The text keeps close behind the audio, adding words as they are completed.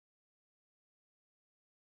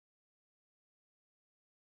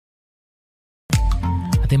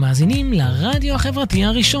אתם מאזינים לרדיו החברתי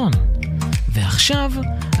הראשון. ועכשיו,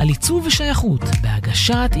 על עיצוב ושייכות,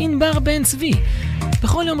 בהגשת אינבר בן צבי.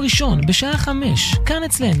 בכל יום ראשון, בשעה 5, כאן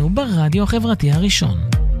אצלנו ברדיו החברתי הראשון.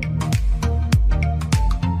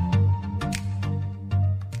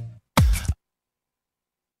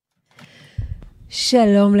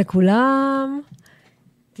 שלום לכולם.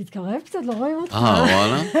 תתקרב קצת, לא רואים אותך.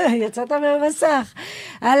 וואלה. יצאת מהמסך.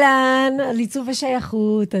 אהלן, על עיצוב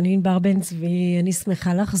ושייכות, אני אינבר בן צבי, אני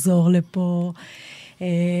שמחה לחזור לפה.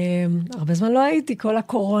 הרבה זמן לא הייתי, כל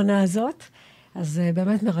הקורונה הזאת, אז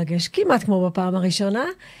באמת מרגש, כמעט כמו בפעם הראשונה,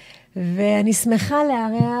 ואני שמחה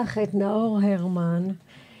לארח את נאור הרמן.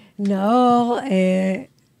 נאור,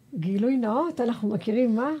 גילוי נאות, אנחנו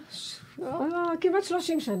מכירים מה? כמעט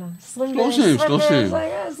 30 שנה.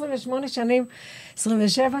 28 שנים,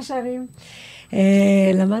 27 שנים.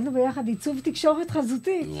 למדנו ביחד עיצוב תקשורת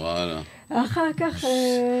חזותית. וואלה. אחר כך...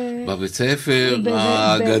 בבית ספר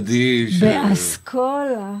האגדי.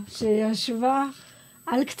 באסכולה שישבה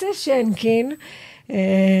על קצה שנקין.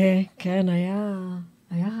 כן,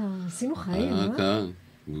 עשינו חיים, כן.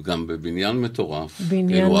 גם בבניין מטורף.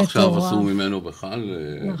 בניין מטורף. עכשיו עשו ממנו בכלל.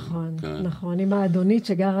 נכון, נכון. עם האדונית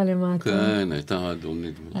שגרה למטה. כן, הייתה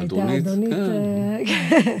אדונית. הייתה אדונית,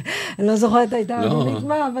 אני לא זוכרת הייתה אדונית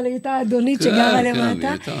מה, אבל הייתה אדונית שגרה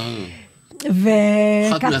למטה. כן, היא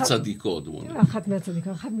הייתה... אחת מהצדיקות. אחת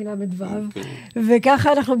מהצדיקות, אחת מילה מדבר.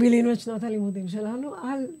 וככה אנחנו בילינו את שנות הלימודים שלנו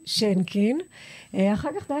על שנקין. אחר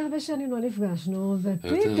כך די הרבה שנים לא נפגשנו,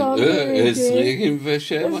 ופתאום...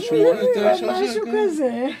 27, 89 משהו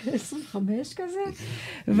כזה, 25 כזה.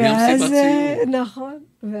 ואז, נכון,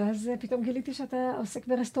 ואז פתאום גיליתי שאתה עוסק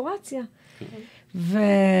ברסטורציה.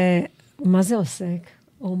 ומה זה עוסק?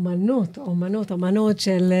 אומנות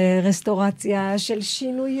של רסטורציה, של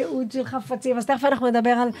שינוי ייעוד של חפצים. אז תכף אנחנו נדבר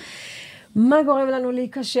על מה גורם לנו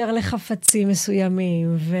להיקשר לחפצים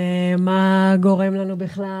מסוימים, ומה גורם לנו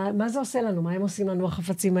בכלל, מה זה עושה לנו, מה הם עושים לנו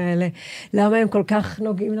החפצים האלה, למה הם כל כך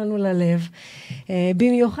נוגעים לנו ללב.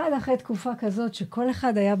 במיוחד אחרי תקופה כזאת שכל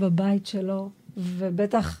אחד היה בבית שלו,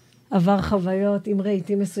 ובטח עבר חוויות עם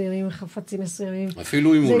רהיטים מסוימים, חפצים מסוימים.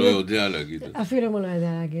 אפילו אם הוא לא יודע להגיד את זה. אפילו אם הוא לא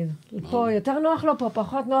יודע להגיד. פה יותר נוח לו, פה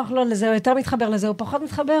פחות נוח לו, לזה הוא יותר מתחבר, לזה הוא פחות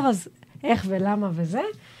מתחבר, אז איך ולמה וזה.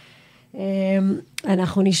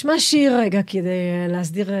 אנחנו נשמע שיר רגע כדי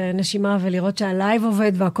להסדיר נשימה ולראות שהלייב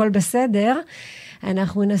עובד והכל בסדר.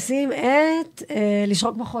 אנחנו נשים את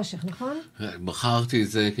לשרוק בחושך, נכון? בחרתי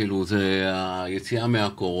את זה, כאילו, זה היציאה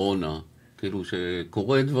מהקורונה. כאילו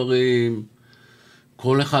שקורה דברים...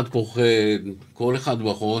 כל אחד פוחד, כל אחד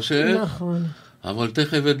בחושך, נכון. אבל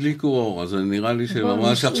תכף הדליקו אור, אז נראה לי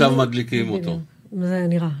שממש עכשיו מדליקים אותו. זה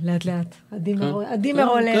נראה, לאט לאט. הדימר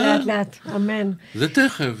עולה לאט לאט, אמן. זה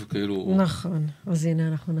תכף, כאילו. נכון, אז הנה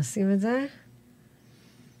אנחנו נשים את זה.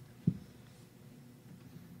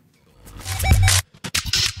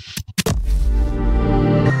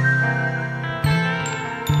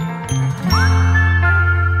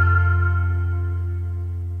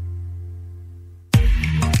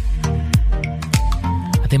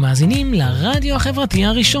 אתם מאזינים לרדיו החברתי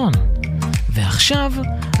הראשון. ועכשיו,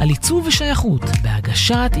 על עיצוב ושייכות,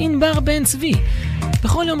 בהגשת אינבר בן צבי.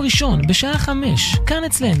 בכל יום ראשון, בשעה 5, כאן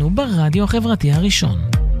אצלנו ברדיו החברתי הראשון.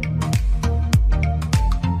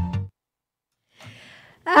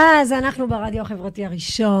 אז אנחנו ברדיו החברתי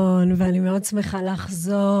הראשון, ואני מאוד שמחה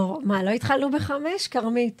לחזור. מה, לא התחלנו ב5,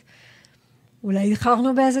 קרמית? אולי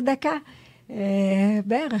התחלנו באיזה דקה?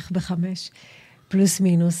 בערך ב5. פלוס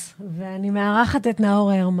מינוס, ואני מארחת את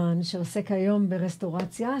נאור הרמן, שעוסק היום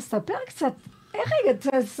ברסטורציה. ספר קצת, איך הגעת?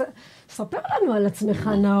 ספר לנו על עצמך,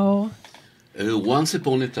 נאור. Once upon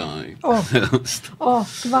a time.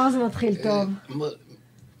 כבר זה מתחיל טוב.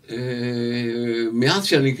 מאז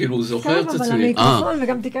שאני כאילו זוכר את עצמי. אבל המיקרופון,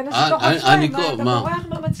 וגם תיכנס לתוך השתיים, ואתה מורח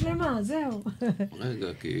מהמצלמה, זהו. רגע,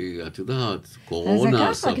 כי את יודעת,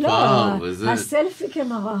 קורונה, ספר וזה. הסלפי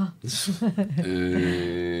כמראה.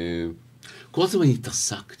 כל הזמן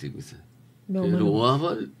התעסקתי בזה. כאילו,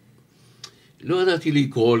 אבל לא ידעתי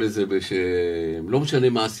לקרוא לזה בשם, לא משנה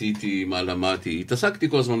מה עשיתי, מה למדתי. התעסקתי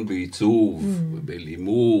כל הזמן בעיצוב,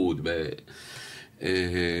 בלימוד,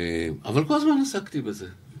 אבל כל הזמן עסקתי בזה.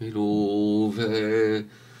 כאילו,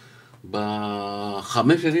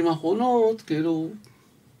 ובחמש שנים האחרונות, כאילו,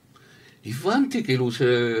 הבנתי כאילו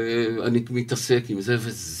שאני מתעסק עם זה,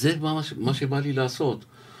 וזה מה שבא לי לעשות.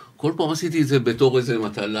 כל פעם עשיתי את זה בתור איזה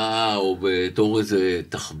מטלה, או בתור איזה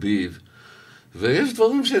תחביב. ויש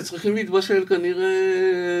דברים שצריכים להתבשל כנראה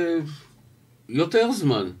יותר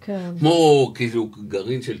זמן. כן. כמו כאילו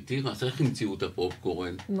גרעין של טירה, צריך המציאו את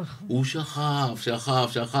הפופקורן. נכון. הוא שכב,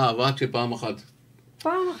 עד שפעם אחת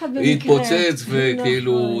פעם אחת במקרה. התפוצץ,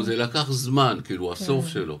 וכאילו, זה לקח זמן, כאילו, הסוף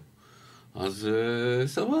שלו. אז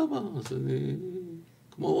סבבה, אז אני,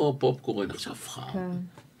 כמו פופקורן, עכשיו חם.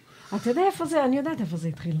 אתה יודע איפה זה, אני יודעת איפה זה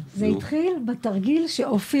התחיל. זה התחיל בתרגיל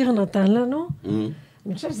שאופיר נתן לנו,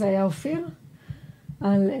 אני חושב שזה היה אופיר,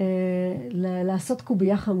 על לעשות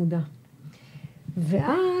קובייה חמודה.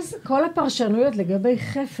 ואז כל הפרשנויות לגבי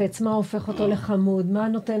חפץ, מה הופך אותו לחמוד, מה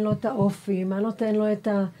נותן לו את האופי, מה נותן לו את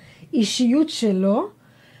האישיות שלו,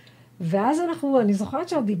 ואז אני זוכרת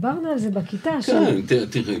שעוד דיברנו על זה בכיתה. כן,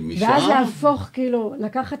 תראי, משם. ואז להפוך, כאילו,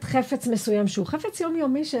 לקחת חפץ מסוים שהוא חפץ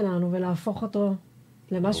יומיומי שלנו, ולהפוך אותו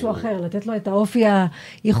למשהו אחר, לתת לו את האופי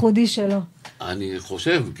הייחודי שלו. אני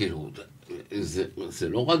חושב, כאילו, זה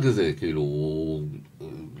לא רק זה, כאילו,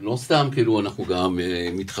 לא סתם, כאילו, אנחנו גם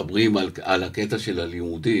מתחברים על הקטע של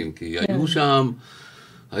הלימודים, כי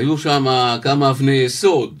היו שם כמה אבני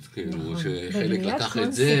יסוד, כאילו, שחלק לקח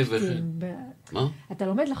את זה, מה? אתה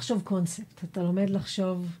לומד לחשוב קונספט, אתה לומד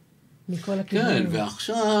לחשוב מכל הכיוונים. כן,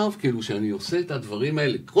 ועכשיו, כאילו, שאני עושה את הדברים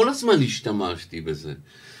האלה, כל הזמן השתמשתי בזה.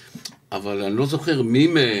 אבל אני לא זוכר מי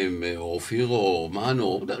מהם, או אופיר או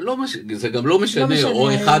מנו, זה גם לא משנה,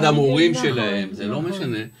 או אחד המורים שלהם, זה לא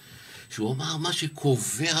משנה. שהוא אמר, מה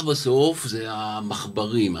שקובע בסוף זה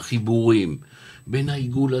המחברים, החיבורים, בין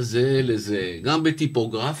העיגול הזה לזה, גם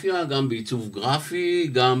בטיפוגרפיה, גם בעיצוב גרפי,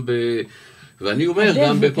 גם ואני אומר,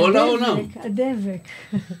 גם בכל העולם. הדבק.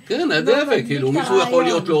 כן, הדבק, כאילו מישהו יכול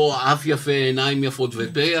להיות לו אף יפה, עיניים יפות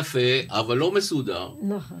ופה יפה, אבל לא מסודר.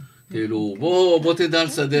 נכון. כאילו, בוא תדע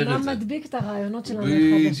לסדר את זה. מה מדביק את הרעיונות שלנו אחד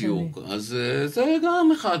השני. בדיוק. אז זה גם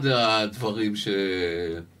אחד הדברים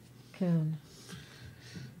כן.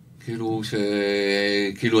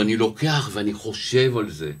 כאילו אני לוקח ואני חושב על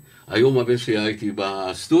זה. היום הבן שלי הייתי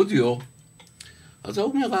בסטודיו, אז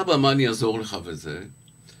הוא אומר, אבא, מה אני אעזור לך וזה?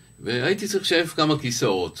 והייתי צריך לשאף כמה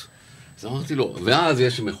כיסאות. אז אמרתי לו, ואז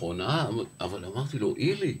יש מכונה, אבל אמרתי לו,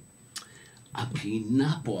 אילי,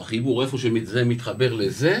 הפינה פה, החיבור איפה שזה מתחבר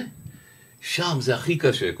לזה, שם זה הכי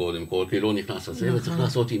קשה קודם כל, כי לא נכנס לזה, וצריך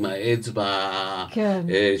לעשות עם האצבע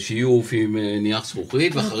שיוף עם ניח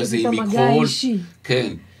זכוכית, ואחרי זה עם מיקרול.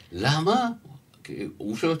 כן. למה?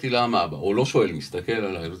 הוא שואל אותי למה אבא, או לא שואל, מסתכל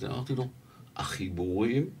עליי, אמרתי לו,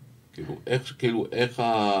 החיבורים, כאילו איך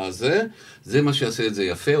זה מה שיעשה את זה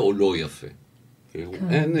יפה או לא יפה.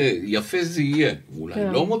 אין, יפה זה יהיה,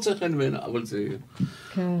 אולי לא מוצא חן בעיניו, אבל זה יהיה.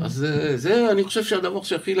 אז זה, אני חושב שהדבר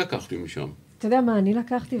שהכי לקחתי משם. אתה יודע מה, אני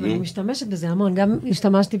לקחתי ואני משתמשת בזה המון, גם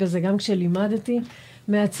השתמשתי בזה גם כשלימדתי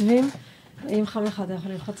מעצבים. אם חם לך, אתה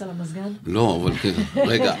יכול ללחוץ על המזגן? לא, אבל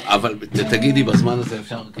רגע, אבל תגידי, בזמן הזה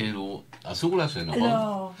אפשר כאילו, אסור לעשן, נכון?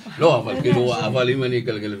 לא. לא, אבל כאילו, אבל אם אני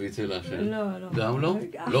אגלגל ויצא לעשן. לא. גם לא?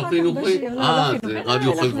 לא חינוכי? זה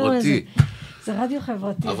רדיו חברתי. זה רדיו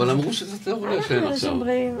חברתי. אבל אמרו שזה טוב לעשן עכשיו.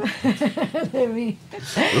 למי?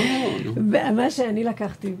 מה שאני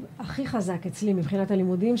לקחתי הכי חזק אצלי מבחינת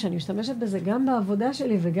הלימודים, שאני משתמשת בזה גם בעבודה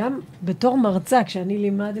שלי וגם בתור מרצה, כשאני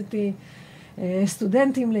לימדתי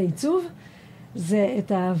סטודנטים לעיצוב, זה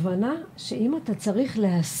את ההבנה שאם אתה צריך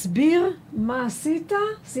להסביר מה עשית,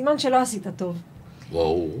 סימן שלא עשית טוב.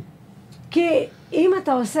 וואו. כי אם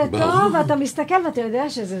אתה עושה טוב, אתה מסתכל ואתה יודע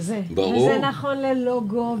שזה זה. ברור. וזה נכון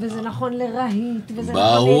ללוגו, וזה נכון לרהיט, וזה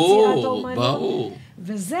נכון ליצירת אומנות. ברור.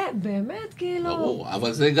 וזה באמת כאילו... ברור,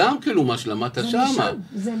 אבל זה גם כאילו מה שלמדת שמה.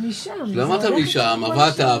 זה משם. שלמדת משם,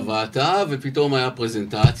 עבדת, ופתאום היה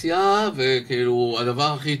פרזנטציה, וכאילו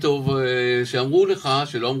הדבר הכי טוב שאמרו לך,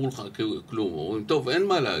 שלא אמרו לך כלום. אומרים, טוב, אין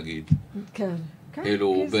מה להגיד. כן.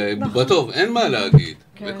 כאילו, בטוב, אין מה להגיד.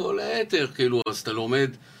 וכל היתר, כאילו, אז אתה לומד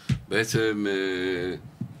בעצם,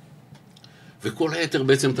 וכל היתר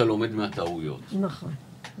בעצם אתה לומד מהטעויות. נכון.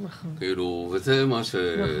 נכון. כאילו, וזה מה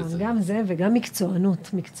נכון, גם זה וגם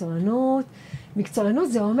מקצוענות.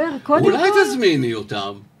 מקצוענות זה אומר, קודם כל... אולי תזמיני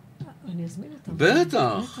אותם. אני אזמין אותם.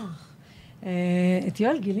 בטח. את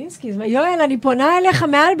יואל גילינסקי. יואל, אני פונה אליך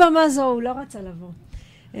מעל במה זו, הוא לא רצה לבוא.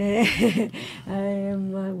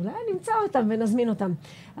 אולי נמצא אותם ונזמין אותם.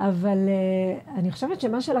 אבל אני חושבת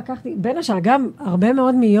שמה שלקחתי, בין השאר, גם הרבה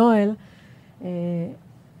מאוד מיואל,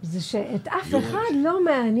 זה שאת אף אחד לא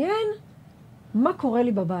מעניין מה קורה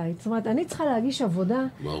לי בבית. זאת אומרת, אני צריכה להגיש עבודה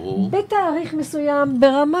בתאריך מסוים,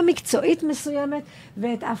 ברמה מקצועית מסוימת,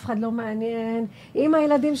 ואת אף אחד לא מעניין. אם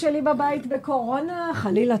הילדים שלי בבית בקורונה,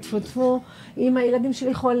 חלילה תפוטפו, אם הילדים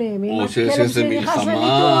שלי חולים, אם הכלב שלי נכנס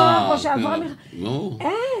לניתוח, או שעברה מלחמה.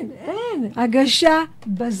 אין. הגשה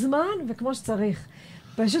בזמן וכמו שצריך.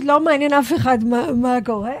 פשוט לא מעניין אף אחד מה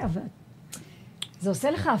קורה, אבל זה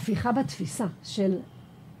עושה לך הפיכה בתפיסה של...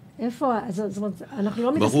 איפה, זאת אומרת, אנחנו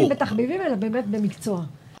לא מתעסקים בתחביבים, אלא באמת במקצוע.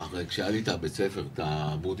 הרי כשהיה לי את הבית ספר, את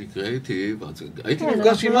הבודי קריאיטיב, אז הייתי כן,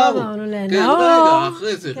 נפגש עם אנחנו לא אהרון. אמרנו כן, לנאור. רגע,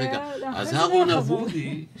 אחרי זה, כן, רגע. אחרי אז זה אהרון חזרו.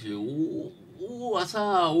 אבודי,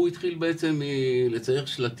 הוא התחיל בעצם לצייר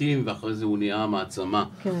שלטים, ואחרי זה הוא נהיה מעצמה.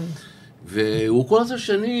 כן. והוא כל זה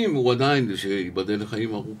שנים, הוא עדיין, שיבדל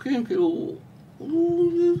לחיים ארוכים, כאילו,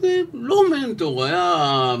 הוא לא מנטור,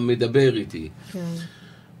 היה מדבר איתי. כן.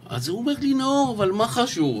 אז הוא אומר לי, נאור, אבל מה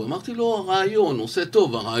חשוב? אמרתי לו, הרעיון, עושה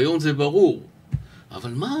טוב, הרעיון זה ברור.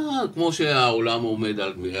 אבל מה, כמו שהעולם עומד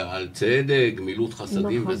על צדק, מילות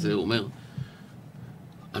חסדים נכון. וזה, הוא אומר,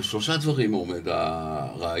 על 3 דברים עומד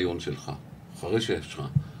הרעיון שלך, אחרי שיש לך,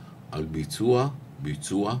 על ביצוע,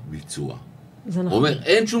 ביצוע, ביצוע. זה נכון. הוא אומר,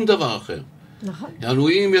 אין שום דבר אחר. נכון. יענו,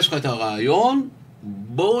 אם יש לך את הרעיון,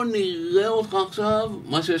 בוא נראה אותך עכשיו,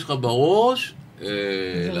 מה שיש לך בראש,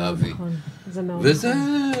 להביא. נכון. זה מאוד וזה...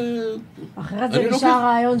 אחרת זה נשאר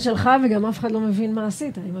הרעיון שלך, וגם אף אחד לא מבין מה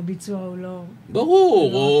עשית, אם הביצוע הוא לא...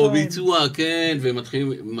 ברור, או ביצוע, כן,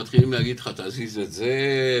 ומתחילים להגיד לך, תעזיז את זה,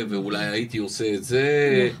 ואולי הייתי עושה את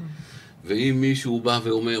זה, ואם מישהו בא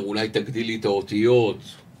ואומר, אולי תגדיל לי את האותיות,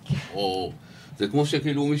 או... זה כמו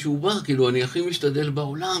שכאילו מישהו בא, כאילו אני הכי משתדל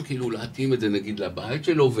בעולם, כאילו להתאים את זה נגיד לבית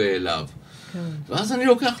שלו ואליו. ואז אני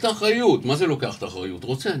לוקח את האחריות. מה זה לוקח את האחריות?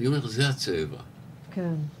 רוצה, אני אומר, זה הצבע.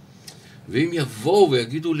 כן. ואם יבואו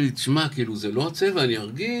ויגידו לי, תשמע, כאילו זה לא הצבע, אני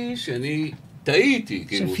ארגיש שאני טעיתי.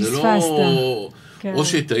 כאילו, זה לא... או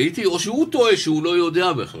שטעיתי, או שהוא טועה שהוא לא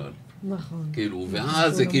יודע בכלל. נכון. כאילו,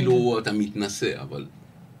 ואז זה כאילו, אתה מתנסה, אבל...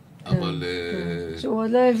 אבל... שהוא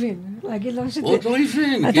עוד לא הבין. להגיד לו שזה... עוד לא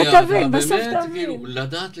הבין. אתה תבין, בסוף תבין. כאילו,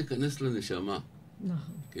 לדעת להיכנס לנשמה.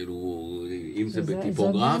 נכון. כאילו, אם זה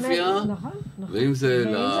בטיפוגרפיה, ואם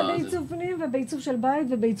זה בעיצוב פנים, ובעיצוב של בית,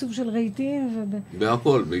 ובעיצוב של רהיטים,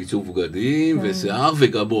 בהכל, בעיצוב בגדים, ושיער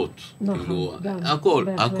וגבות. נכון, הכל,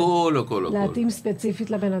 הכל, הכל. להתאים ספציפית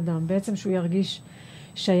לבן אדם, בעצם שהוא ירגיש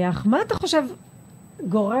שייך. מה אתה חושב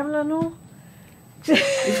גורם לנו?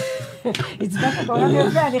 הצבעת כל כך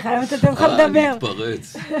יפה, אני חייבת לתת לך לדבר. אני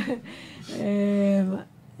אתפרץ.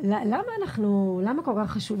 למה כל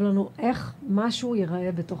כך חשוב לנו איך משהו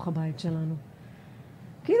ייראה בתוך הבית שלנו?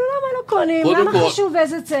 כאילו, למה לא קונים? למה חשוב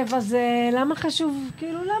איזה צבע זה? למה חשוב?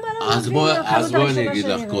 כאילו, למה לא... אז בואי אני אגיד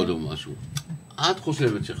לך קודם משהו. את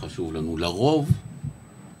חושבת שחשוב לנו, לרוב,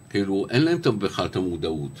 כאילו, אין להם בכלל את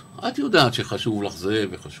המודעות. את יודעת שחשוב לך זה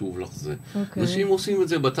וחשוב לך זה. אנשים עושים את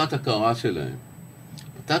זה בתת הכרה שלהם.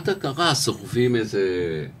 בתת הכרה סוחבים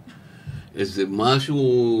איזה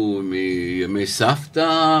משהו מימי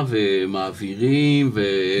סבתא ומעבירים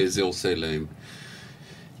וזה עושה להם.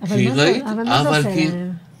 אבל מה זה עושה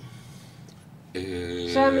להם?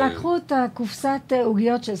 שהם לקחו את הקופסת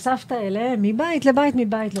עוגיות של סבתא אליהם מבית לבית,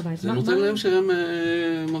 מבית לבית. זה נותן להם שהם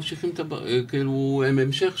ממשיכים את הבית, כאילו הם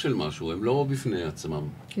המשך של משהו, הם לא בפני עצמם.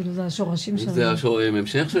 כאילו זה השורשים שלהם. הם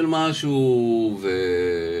המשך של משהו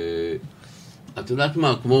את יודעת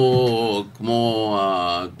מה, כמו,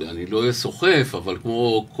 אני לא אהיה סוחף, אבל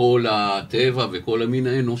כמו כל הטבע וכל המין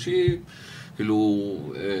האנושי, כאילו,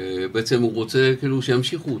 בעצם הוא רוצה כאילו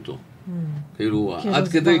שימשיכו אותו. כאילו, עד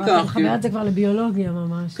כדי כך. אתה מחבר את זה כבר לביולוגיה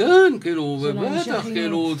ממש. כן, כאילו, ובטח,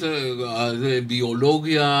 כאילו, זה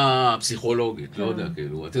ביולוגיה פסיכולוגית, לא יודע,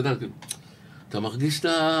 כאילו, אתה יודע, אתה מרגיש את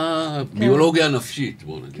הביולוגיה הנפשית,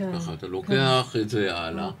 בוא נגיד ככה, אתה לוקח את זה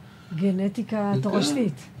הלאה. גנטיקה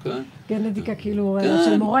תורשתית. גנטיקה כאילו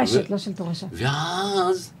של מורשת, לא של תורשה.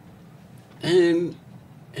 ואז אין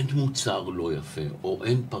מוצר לא יפה, או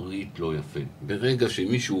אין פריט לא יפה. ברגע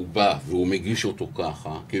שמישהו בא והוא מגיש אותו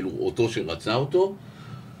ככה, כאילו אותו שרצה אותו,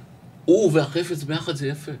 הוא והחפץ ביחד זה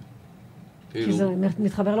יפה. כי זה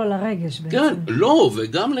מתחבר לו לרגש בעצם. כן, לא,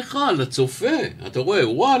 וגם לך, לצופה. אתה רואה,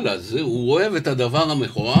 וואלה, הוא אוהב את הדבר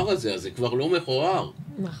המכוער הזה, אז זה כבר לא מכוער.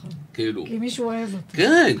 נכון. כאילו. כי מישהו אוהב אותו.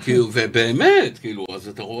 כן, כאילו, ובאמת, כאילו, אז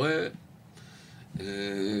אתה רואה,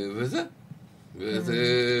 וזה.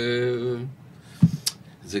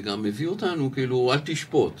 זה גם מביא אותנו, כאילו, אל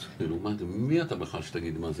תשפוט. כאילו, מי אתה בכלל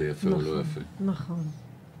שתגיד מה זה יפה או לא יפה? נכון.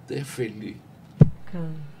 זה יפה לי. כן.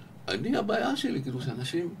 הבעיה שלי, כאילו,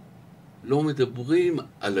 שאנשים לא מדברים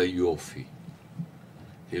על היופי.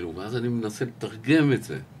 כאילו, ואז אני מנסה לתרגם את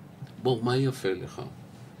זה. בוא, מה יפה לך?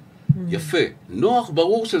 יפה. נוח,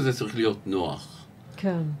 ברור שזה צריך להיות נוח.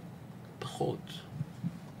 כן. פחות.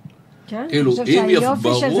 כן? כאילו, אני חושב שהיופי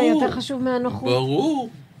שזה יותר חשוב מהנוחות. ברור.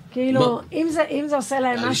 כאילו, אם זה עושה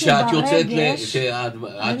להם משהו ברגש...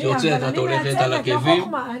 את יוצאת, את הולכת על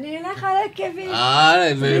עקבים? אני אלך על עקבים.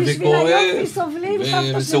 בשביל היופי סובלים,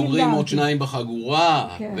 וסוגרים עוד 2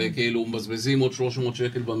 בחגורה, וכאילו מבזבזים עוד 300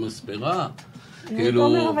 שקל במספרה. כאילו...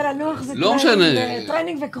 אתה אומר, אבל הנוח זה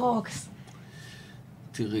טרנינג וקרוקס.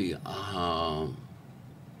 תראי,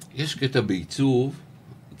 יש קטע בעיצוב,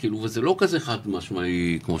 כאילו, וזה לא כזה חד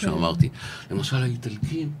משמעי, כמו שאמרתי. למשל,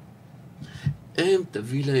 האיטלקים, הם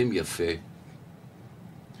תביא להם יפה.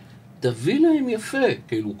 תביא להם יפה,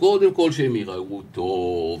 כאילו, קודם כל שהם יראו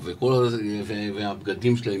טוב,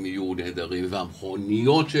 והבגדים שלהם יהיו נהדרים,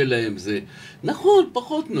 והמכוניות שלהם זה, נכון,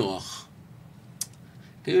 פחות נוח.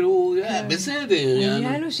 כאילו, בסדר.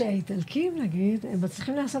 העניין הוא שהאיטלקים, נגיד, הם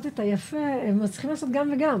מצליחים לעשות את היפה, הם מצליחים לעשות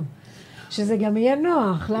גם וגם. שזה גם יהיה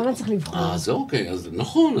נוח, למה צריך לבחור? אז אוקיי, אז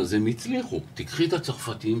נכון, אז הם הצליחו. תקחי את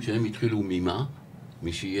הצרפתים שהם התחילו ממה?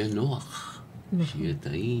 מי שיהיה נוח, שיהיה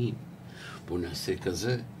טעים, בוא נעשה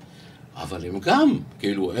כזה. אבל הם גם,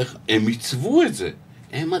 כאילו, איך, הם עיצבו את זה.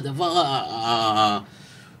 הם הדבר,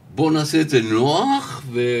 בוא נעשה את זה נוח,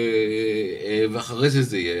 ואחרי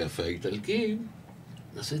זה יהיה יפה. האיטלקים,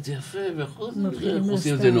 נעשה את זה יפה, ואחרי זה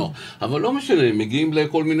עושים את זה נוח. אבל לא משנה, הם מגיעים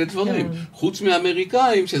לכל מיני דברים. חוץ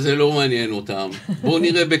מאמריקאים, שזה לא מעניין אותם. בוא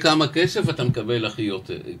נראה בכמה כסף אתה מקבל הכי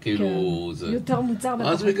יותר, כאילו זה. יותר מוצר.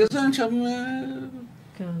 אז בגלל זה אין שם...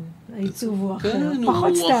 כן, העיצוב הוא אחר. כן,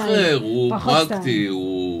 הוא אחר, הוא פרקטי,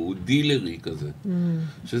 הוא דילרי כזה.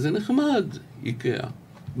 שזה נחמד, איקאה.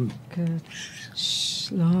 כן.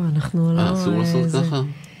 לא, אנחנו לא... אסור לעשות ככה.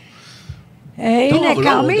 הנה,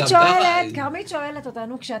 כרמית שואלת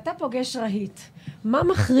אותנו, כשאתה פוגש רהיט, מה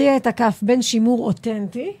מכריע את הכף בין שימור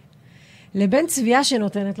אותנטי לבין צביעה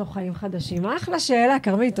שנותנת לו חיים חדשים? אחלה שאלה,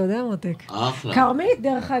 כרמית, אתה יודע מותק. אחלה. כרמית,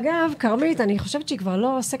 דרך אגב, כרמית, אני חושבת שהיא כבר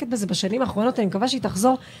לא עוסקת בזה בשנים האחרונות, אני מקווה שהיא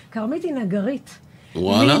תחזור. כרמית היא נגרית.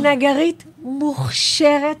 וואלה? והיא נגרית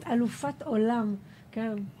מוכשרת, אלופת עולם.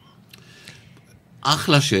 כן.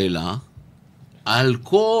 אחלה שאלה. על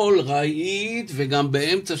כל רהיט, וגם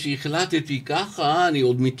באמצע שהחלטתי ככה, אני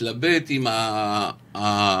עוד מתלבט עם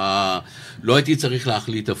לא הייתי צריך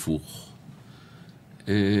להחליט הפוך.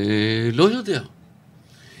 לא יודע.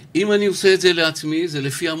 אם אני עושה את זה לעצמי, זה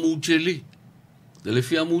לפי עמוד שלי. זה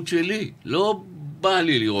לפי עמוד שלי. לא בא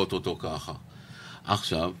לי לראות אותו ככה.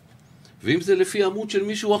 עכשיו, ואם זה לפי עמוד של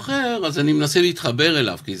מישהו אחר, אז אני מנסה להתחבר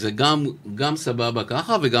אליו, כי זה גם סבבה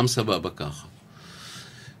ככה וגם סבבה ככה.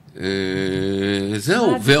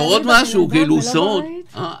 זהו, ועוד משהו, כאילו סוד.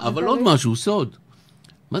 אבל עוד משהו, סוד.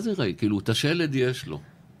 מה זה ראי? כאילו, את השלד יש לו.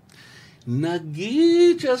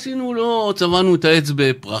 נגיד שעשינו לו, צבענו את העץ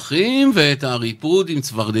בפרחים ואת הריפוד עם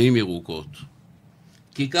צוורדעים ירוקות.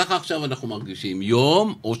 כי ככה עכשיו אנחנו מרגישים,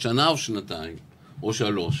 יום או שנה או שנתיים, או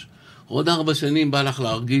 3. עוד 4 שנים בא לך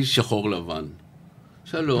להרגיש שחור לבן.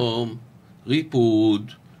 שלום,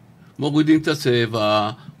 ריפוד, מורידים את הצבע,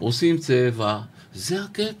 עושים צבע. זה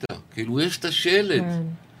הקטע, כאילו יש את השלד.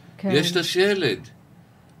 כן. יש את השלד.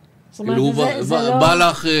 כאילו,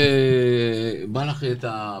 בא לך את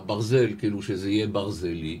הברזל, כאילו שזה יהיה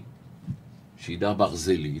ברזלי, שידע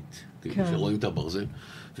ברזלית, כאילו שרואים את הברזל,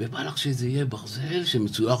 ובא לך שזה יהיה ברזל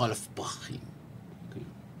שמצויר עליו פרחים.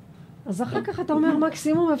 אז אחר כך אתה אומר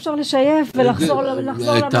מקסימום אפשר לשייף ולחזור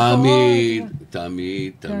למקורות. תמיד.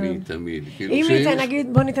 אם ניתן,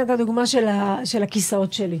 נגיד, בוא ניתן את הדוגמה של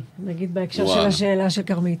הכיסאות שלי, נגיד בהקשר של השאלה של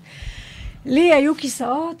כרמית. לי היו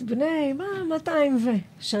כיסאות בני, 200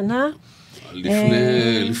 שנה.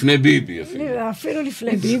 לפני ביבי אפילו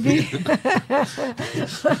לפני ביבי.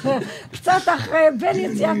 קצת אחרי, בין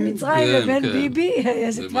יציאת מצרים לבין ביבי,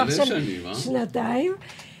 איזה טווח של 2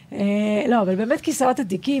 לא, אבל באמת כיסאות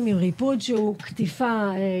עתיקים עם ריפוד שהוא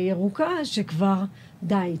כתיפה ירוקה, שכבר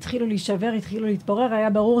די, התחילו להישבר, התחילו להתפורר, היה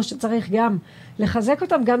ברור שצריך גם לחזק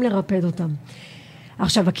אותם, גם לרפד אותם.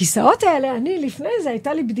 עכשיו, הכיסאות האלה, אני לפני זה,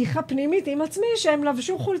 הייתה לי בדיחה פנימית עם עצמי, שהם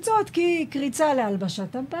לבשו חולצות, כי קריצה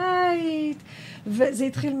להלבשת הבית, וזה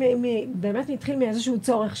התחיל באמת התחיל מאיזשהו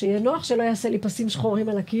צורך, שיהיה נוח, שלא יעשה לי פסים שחורים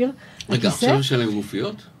על הקיר. רגע, עכשיו יש להם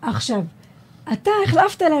גופיות? עכשיו, אתה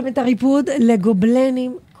החלפת להם את הריפוד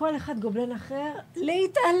לגובלנים, כל אחד גובלן אחר,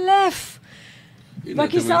 להתעלף.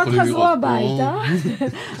 והכיסאות חזרו הביתה,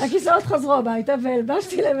 הכיסאות חזרו הביתה,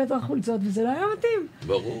 והלבשתי להם את החולצות, וזה לא היה מתאים.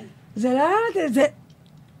 ברור. זה לא היה מתאים,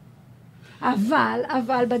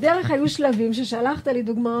 אבל בדרך היו שלבים ששלחת לי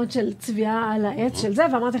דוגמאות של צביעה על העץ של זה,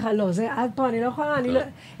 ואמרתי לך, לא, זה עד פה אני לא יכולה,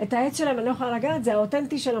 את העץ שלהם אני לא יכולה לגעת, זה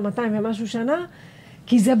האותנטי של 200 ומשהו שנה,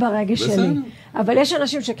 כי זה ברגש שלי. אבל יש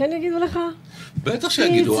אנשים שכן יגידו לך? בטח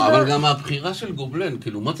שיגידו, אבל גם הבחירה של גובלן,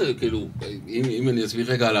 כאילו, מה זה, כאילו, אם אני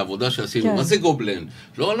אסביר רגע על העבודה שעשינו, מה זה גובלן?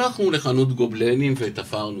 לא הלכנו לחנות גובלנים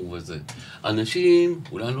ותפרנו וזה. אנשים,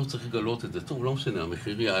 אולי אני לא צריך לגלות את זה, טוב, לא משנה,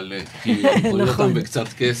 המחיר יעלה, כי קוראים אותם בקצת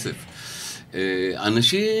כסף.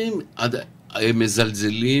 אנשים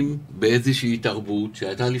מזלזלים באיזושהי תרבות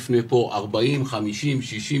שהייתה לפני פה 40, 50,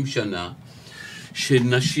 60 שנה,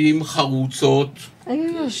 שנשים חרוצות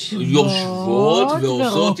יושבות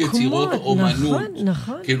ועושות יצירות אומנות,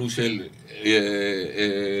 כאילו של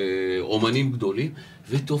אומנים גדולים,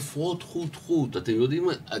 ותופרות חוט. אתם יודעים,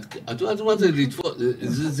 את יודעת מה זה לתפור,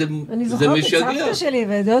 זה משגע. אני זוכרת את סבתא שלי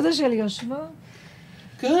ודודה שלי יושבה.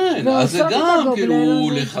 כן, אז זה גם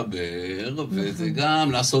כאילו לחבר, וזה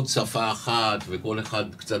גם לעשות שפה אחת, וכל אחד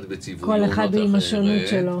קצת בציווי. כל אחד עם השונות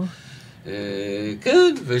שלו.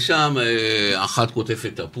 כן, ושם אחת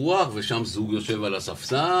כותפת תפוח, ושם זוג יושב על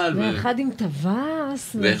הספסל. ואחד עם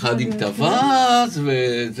טווס. ואחד עם טווס,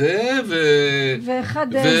 וזה, ואחד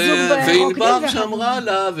זוג וענבר שמרה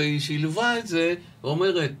לה, והיא שילבה את זה,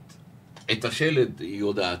 ואומרת, את השלד היא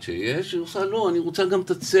יודעת שיש, היא עושה, לא, אני רוצה גם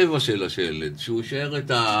את הצבע של השלד, שהוא יישאר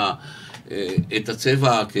את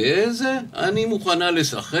הצבע הכזה, אני מוכנה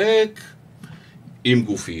לשחק עם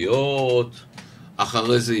גופיות,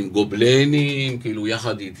 אחרי זה עם גובלנים, כאילו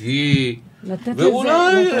יחד איתי,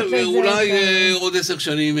 ואולי עוד 10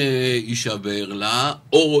 שנים יישבר לה,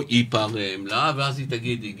 או ייפרם לה, ואז היא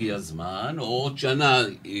תגיד, הגיע הזמן, או עוד שנה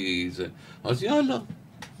היא זה, אז יאללה.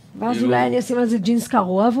 ואז אולי אני אשים על זה ג'ינס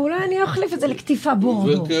קרוע, ואולי אני אחליף את זה לקטיפה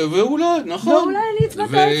בורדו. ואולי, נכון. ואולי אני אצבע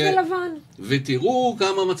את העץ בלבן. ותראו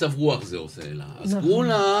כמה מצב רוח זה עושה לה. אז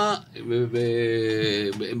כולה,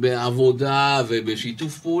 בעבודה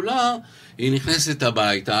ובשיתוף פעולה, היא נכנסת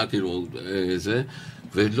הביתה, כאילו, זה,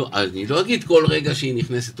 ואני לא אגיד כל רגע שהיא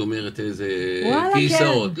נכנסת אומרת איזה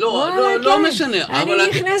כיסאות. לא משנה.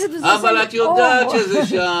 אבל את יודעת שזה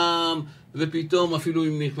שם, ופתאום אפילו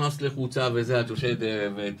אם נכנס לחוצה וזה, את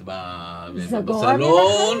יושבת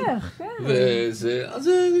בסלון, וזה, אז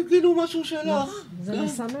זה כאילו משהו שלך. זה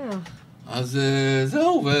משמח. אז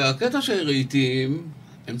זהו, והקטע שהראיתים,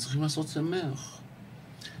 הם צריכים לעשות שמח.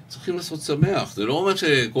 זה לא אומר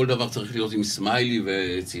שכל דבר צריך להיות עם סמיילי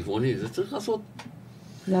וצבעוני, זה צריך לעשות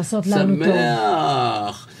לנו טוב.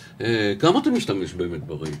 שמח. כמה אתה משתמש באמת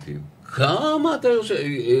ברהיטים? כמה אתה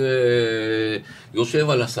יושב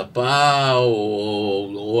על הספה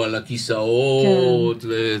או על הכיסאות,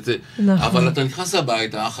 אבל אתה נכנס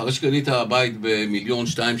הביתה, אחרי שקנית הבית ב1,000,000,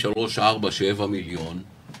 2, 3, 4, 7 מיליון,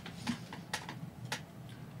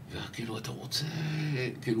 וכאילו אתה רוצה,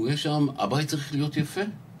 כאילו יש שם, הבית צריך להיות יפה.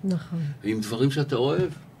 נכון. עם דברים שאתה אוהב.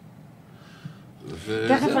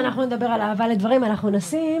 תכף אנחנו נדבר על אהבה לדברים, אנחנו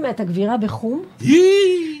נשים את הגבירה בחום.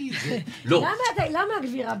 לא. למה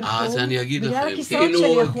הגבירה בחום? אז אני אגיד לכם. בגלל הכיסאות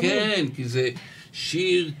שלי החומים. כן, כי זה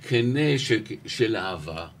שיר כנה של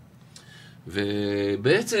אהבה.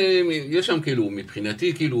 ובעצם יש שם כאילו,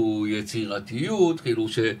 מבחינתי כאילו יצירתיות, כאילו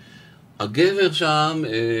שהגבר שם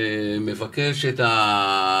מבקש את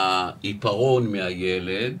העיפרון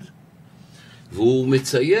מהילד, והוא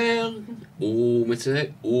מצייר,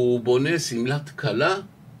 הוא בונה סמלת קלה,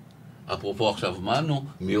 אפרופו עכשיו מנו,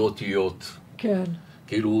 מאותיות. כן.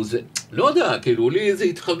 כאילו זה, לא יודע, כאילו לי זה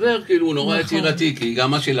התחבר, כאילו נורא יצירתי, כי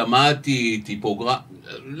גם מה שלמדתי,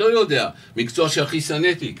 לא יודע, מקצוע שהכי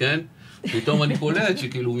שנאתי, כן? פתאום אני קולט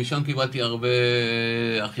שכאילו משם קיבלתי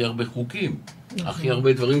הכי הרבה חוקים, הכי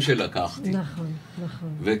הרבה דברים שלקחתי. נכון.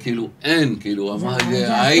 וכאילו אין, כאילו,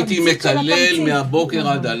 הייתי מקלל מהבוקר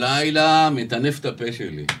עד הלילה, מטנף את הפה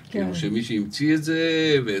שלי. כאילו שמי שהמציא את זה,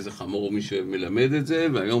 ואיזה חמור מי שמלמד את זה,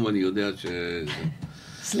 והיום אני יודע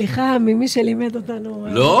סליחה, ממי שלימד אותנו.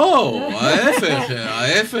 לא,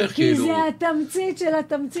 ההפך, כאילו. כי זה התמצית של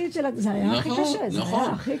התמצית של... זה היה הכי קשה, זה היה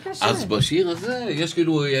הכי קשה. אז בשיר הזה,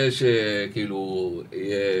 כאילו,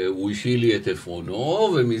 הוא השאיר לי את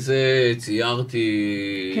עפרונו, ומזה ציירתי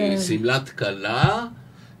סמלת קלה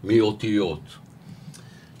מאותיות.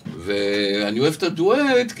 ואני אוהב את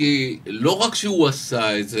הדואט, כי לא רק שהוא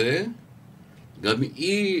עשה את זה, גם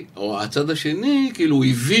היא, או הצד השני, כאילו,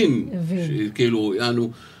 הבין. כאילו,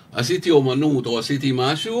 עשיתי אומנות, או עשיתי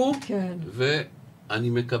משהו, ואני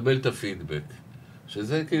מקבל את הפידבק.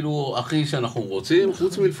 שזה כאילו הכי שאנחנו רוצים,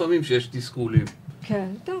 חוץ מלפעמים שיש תסכולים. כן,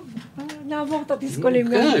 טוב, נעבור את התסכולים.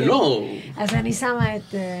 כן, לא. אז אני שמה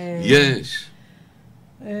את... יש.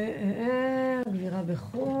 גבירה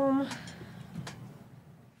בחום.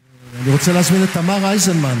 אני רוצה להזמין את תמר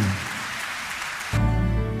אייזנמן.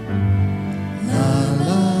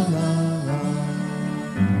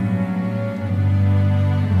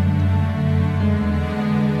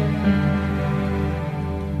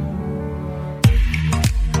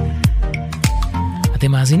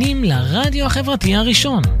 אתם מאזינים לרדיו החברתי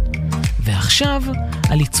הראשון. ועכשיו,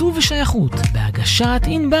 על עיצוב ושייכות, בהגשת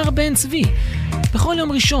אינבר בן צבי. בכל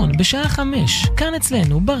יום ראשון, בשעה 5, כאן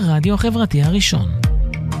אצלנו ברדיו החברתי הראשון.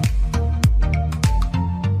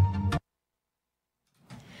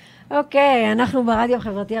 אוקיי, אנחנו ברדיו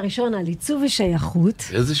החברתי הראשון על עיצוב ושייכות.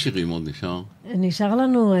 איזה שירים עוד נשאר? נשאר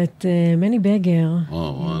לנו את מני בגר,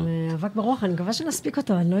 עם אבק ברוח, אני מקווה שנספיק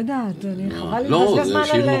אותו, אני לא יודעת, אני חבל לי לבזבז זמן על... לא,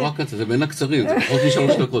 זה שיר נורא קצר, זה בין הקצרים, זה פחות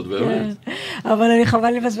מ3 דקות, באמת. אבל אני חבל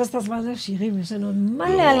לי לבזבז את הזמן על שירים, יש לנו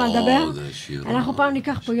מלא על מה לדבר. אנחנו פעם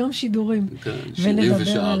ניקח פה יום שידורים. שירים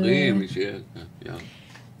ושערים, יאללה.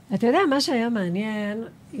 אתה יודע, מה שהיה מעניין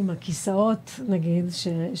עם הכיסאות, נגיד,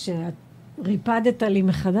 ריפדת לי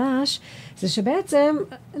מחדש, זה שבעצם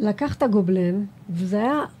לקחת גובלן, וזה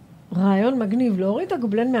היה רעיון מגניב, להוריד את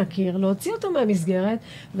הגובלן מהקיר, להוציא אותו מהמסגרת,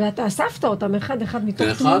 ואתה אספת אותם אחד מתוך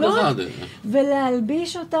תמונות,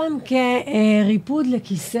 ולהלביש אותם כריפוד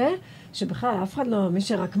לכיסא, שבכלל אף אחד לא, מי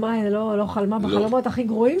שרקמה לא חלמה בחלומות הכי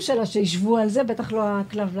גרועים שלה, שישבו על זה, בטח לא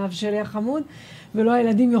הכלבלב שלי החמוד, ולא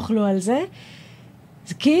הילדים יאכלו על זה.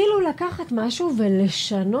 זה כאילו לקחת משהו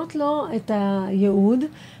ולשנות לו את הייעוד,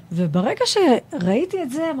 וברגע שראיתי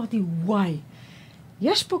את זה, אמרתי, וואי,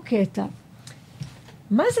 יש פה קטע.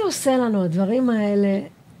 מה זה עושה לנו, הדברים האלה?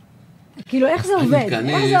 כאילו, איך זה עובד?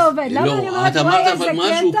 איך זה עובד? למה אני אומרת, וואי, איזה קטע? אבל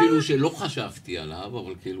משהו כאילו שלא חשבתי עליו,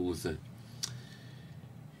 אבל כאילו זה...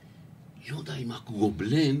 לא יודע, עם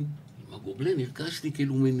הגובלן הרגשתי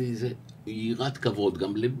כאילו מין איזה יראת כבוד.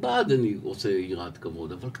 גם לבד אני עושה יראת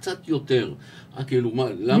כבוד, אבל קצת יותר. כאילו, מה,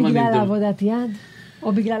 למה אני... בגלל העבודת יד?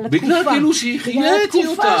 או בגלל התקופה? בגלל כאילו שהחייתי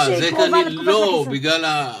אותה. שהיא קרובה לתקופה לא, בגלל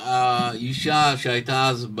האישה שהייתה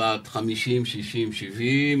אז בת 50, 60,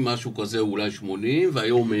 70, משהו כזה, אולי 80,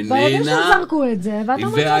 והיום איננה. והילדים שלה זרקו את זה, ואתה מצאת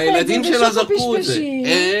את זה, והילדים שלה זרקו את זה.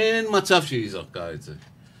 אין מצב שהיא זרקה את זה.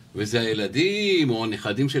 וזה הילדים או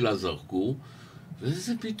הנכדים שלה זרקו,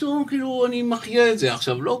 וזה פתאום כאילו אני מחיה את זה.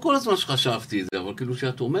 עכשיו, לא כל הזמן שחשבתי את זה, אבל כאילו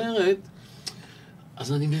שאת אומרת,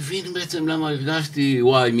 אז אני מבין בעצם למה הרגשתי,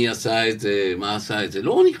 וואי, מי עשה את זה, מה עשה את זה.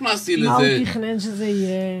 לא נכנסתי לזה. מה הוא תכנן שזה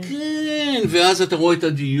יהיה? כן, ואז אתה רואה את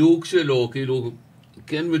הדיוק שלו, כאילו,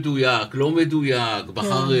 כן מדויק, לא מדויק,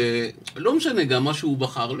 בחר, לא משנה גם מה שהוא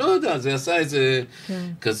בחר, לא יודע, זה עשה את זה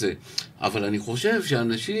כזה. אבל אני חושב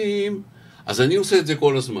שאנשים, אז אני עושה את זה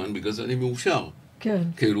כל הזמן, בגלל זה אני מאושר. כן.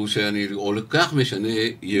 כאילו שאני, או לכך משנה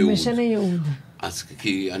ייעוד. משנה ייעוד. אז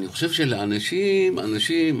כי אני חושב שלאנשים,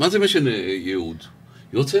 מה זה משנה ייעוד?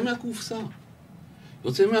 יוצא מהקופסה.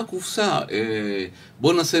 יוצא מהקופסה.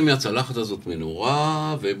 בוא נעשה מהצלחת הזאת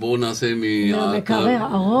מנורה, ובוא נעשה מהמקרר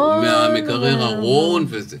ארון. מהמקרר ארון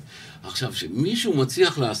וזה. עכשיו, שמישהו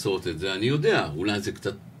מצליח לעשות את זה, אני יודע, אולי זה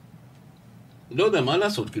קצת, לא יודע מה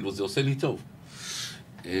לעשות, כאילו זה עושה לי טוב.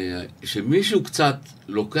 שמישהו קצת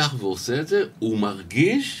לוקח ועושה את זה, הוא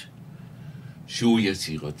מרגיש שהוא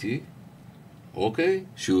יצירתי, אוקיי?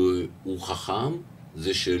 שהוא חכם,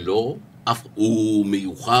 זה שלו, הוא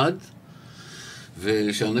מיוחד,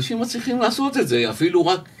 ושאנשים מצליחים לעשות את זה, אפילו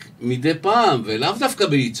רק מדי פעם, ולאו דווקא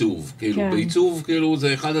בעיצוב. כאילו, כן. בעיצוב, כאילו,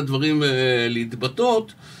 זה אחד הדברים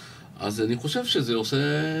להתבטאות, אז אני חושב שזה עושה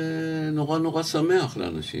נורא נורא שמח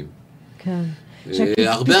לאנשים. כן.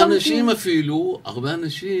 הרבה אנשים אפילו, הרבה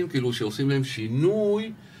אנשים כאילו שעושים להם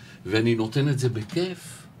שינוי, ואני נותן את זה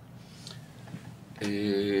בכיף,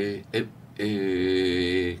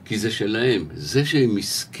 כי זה שלהם. זה שהם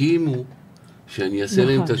הסכימו שאני אעשה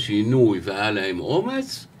להם את השינוי והיה להם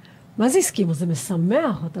אומץ. מה זה הסכימו? זה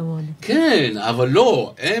משמח אותם מאוד. כן, אבל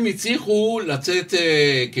לא, הם הצליחו לצאת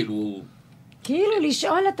כאילו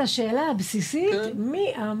לשאול את השאלה הבסיסית, מי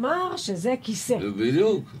אמר שזה כיסא?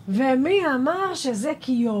 בדיוק. ומי אמר שזה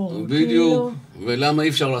כיור? בדיוק. ולמה אי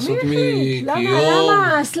אפשר לעשות מכיור? למה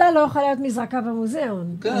האסלה לא יכולה להיות מזרקה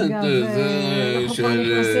במוזיאון? כן, זה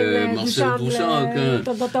של מרסל דושן,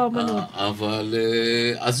 תולדות האומנות. אבל,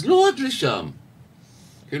 אז לא עד לשם.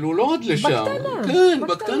 כאילו, לא עוד לשם. בקטנה. כן,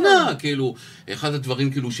 בקטנה. כאילו, אחד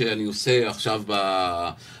הדברים כאילו שאני עושה עכשיו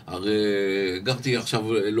הרי גרתי עכשיו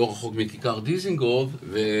לא רחוק מכיכר דיזינגוף,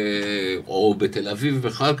 או בתל אביב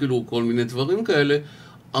בכלל, כאילו, כל מיני דברים כאלה,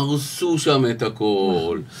 הרסו שם את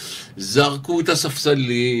הכל, זרקו את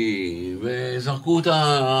הספסלים, וזרקו את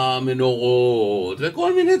המנורות,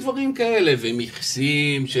 וכל מיני דברים כאלה,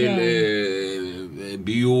 ומכסים של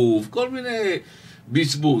ביוב, כל מיני...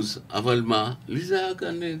 בזבוז, אבל מה? לי זה היה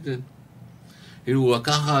כאן עדן. כאילו,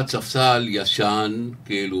 לקחת ספסל ישן,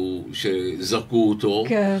 כאילו, שזרקו אותו,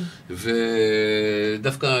 כן.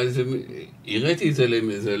 ודווקא הראיתי את זה,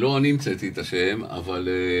 לא אני המצאתי את השם, אבל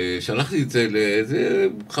שלחתי את זה לאיזה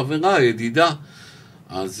חברה, ידידה,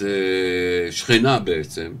 אז שכנה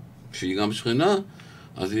בעצם, שהיא גם שכנה,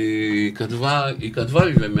 אז היא כתבה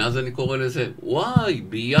לי, ומאז אני קורא לזה, וואי,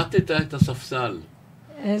 בייתת את הספסל.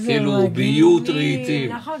 כאילו ביות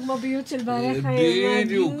רהיטים. נכון, כמו ביות של בעלי חיים.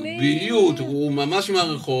 בדיוק, ביות, הוא ממש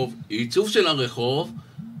מהרחוב, עיצוב של הרחוב,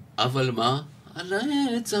 אבל מה? על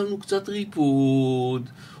העץ שמנו קצת ריפוד,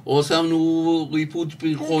 או שמנו ריפוד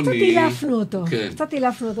פרחוני. קצת הילפנו אותו. כן. קצת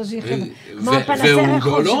הילפנו אותו שיחד. כמו הפנסי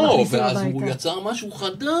רחוב שמכניסים הביתה. ואז הוא יצר משהו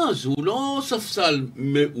חדש, הוא לא ספסל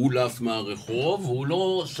מאולף מהרחוב, הוא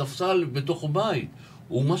לא ספסל בתוך הבית.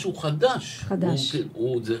 הוא משהו חדש. חדש.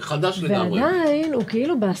 זה חדש לגמרי. ועדיין, הוא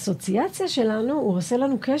כאילו באסוציאציה שלנו, הוא עושה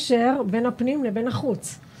לנו קשר בין הפנים לבין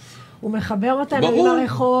החוץ. הוא מחבר אותנו עם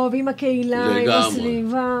הרחוב, עם הקהילה, עם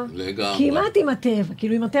הסביבה. לגמרי. כמעט עם הטבע,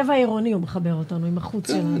 כאילו עם הטבע העירוני הוא מחבר אותנו, עם החוץ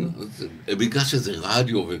שלנו. בגלל שזה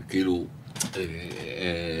רדיו וכאילו,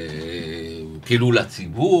 כאילו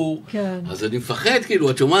לציבור, אז אני מפחד, כאילו,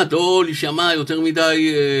 את שומעת, לא להישמע יותר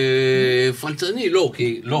מדי פלצני, לא,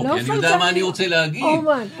 כי אני יודע מה אני רוצה להגיד.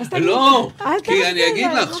 לא, כי אני אגיד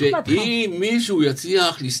לך שאם מישהו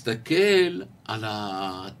יצליח להסתכל על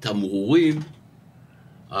התמרורים,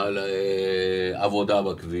 על עבודה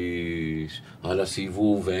בכביש, על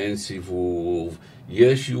הסיבוב ואין סיבוב,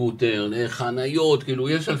 יש יוטרן, חניות, כאילו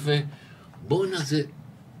יש אלפי, בוא נעשה,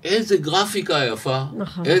 איזה גרפיקה יפה,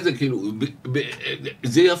 נכון. איזה כאילו,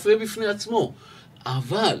 זה יפה בפני עצמו,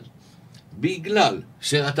 אבל בגלל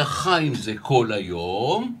שאתה חי עם זה כל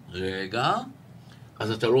היום, רגע,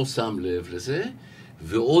 אז אתה לא שם לב לזה,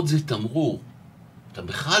 ועוד זה תמרור. אתה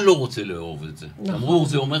בכלל לא רוצה לאהוב את זה. נכון. תמרור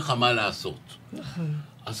זה אומר לך מה לעשות. נכון.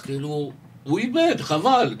 אז כאילו, הוא איבד,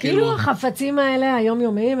 חבל. כאילו החפצים האלה,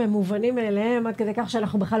 היומיומיים, הם מובנים מאליהם, עד כדי כך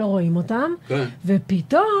שאנחנו בכלל לא רואים אותם. כן.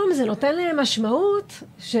 ופתאום זה נותן להם משמעות,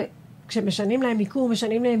 שכשמשנים להם מיקום,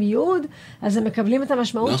 משנים להם ייעוד, אז הם מקבלים את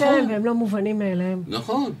המשמעות שלהם, והם לא מובנים מאליהם.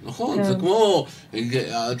 נכון, נכון. זה כמו,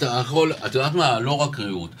 את יודעת מה, לא רק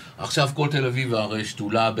ריהוט. עכשיו כל תל אביב הרי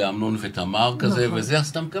שתולה באמנון ותמר כזה, וזה, אז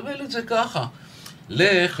אתה מקבל את זה ככה.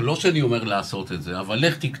 לך, לא שאני אומר לעשות את זה, אבל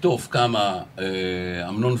לך תכתוב כמה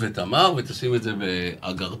אמנון ותמר ותשים את זה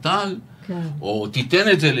באגרטל, כן. או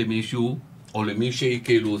תיתן את זה למישהו, או למישהי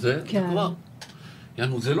כאילו זה, כן. זה כבר.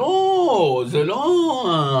 יענו, זה לא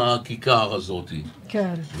הכיכר הזאת.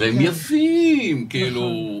 כן. והם כן. יפים, כאילו.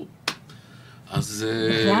 נכון. אז...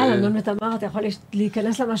 בכלל, אמנון ותמר, אתה יכול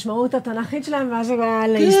להיכנס למשמעות התנ"כית שלהם, ואז זה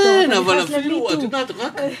להיסטוריה. כן, אבל אפילו, את יודעת,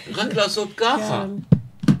 רק לעשות ככה. כן.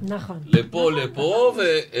 נכון. לפה,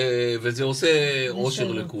 וזה עושה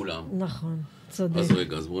אושר לכולם. נכון, צודק. אז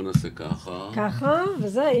רגע, אז בואו נעשה ככה. ככה,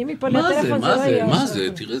 וזה, אם היא פונה טלפון, זה לא יהיה מה זה?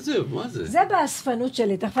 תראה זה, מה זה? זה באספנות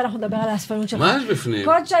שלי, תכף אנחנו נדבר על האספנות שלך. מה יש בפנים?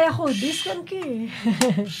 קוד שייכות, דיסק-און-קי.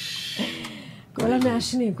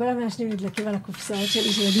 כל המעשנים נדלקים על הקופסאות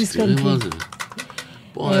שלי של הדיסק-און-קי. תראה מה זה.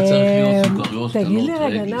 פה היה צריך להיות סוכריות קטנות. תגיד לי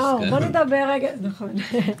רגע, נאור, בוא נדבר רגע, נכון.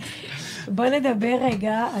 בוא נדבר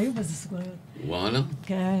רגע, היו בזה סוכריות. וואלה?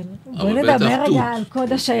 כן. בוא נדבר רגע על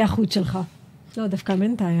קוד השייכות שלך. לא, דווקא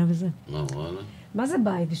מנטה היה בזה. וואלה. מה זה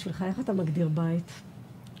בית בשבילך? איך אתה מגדיר בית?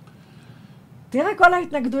 תראה כל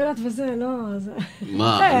ההתנגדויות וזה, לא...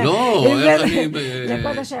 מה? לא, איך אני... זה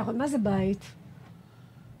קוד השייכות. מה זה בית?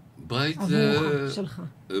 בית זה... עבורך, שלך.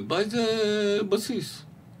 בית זה בסיס.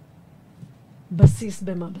 בסיס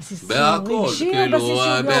במה? בסיס רגשי או בסיס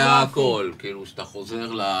גיאוגרפי? בהכל, כאילו שאתה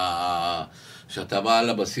חוזר שאתה בא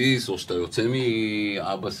לבסיס או שאתה יוצא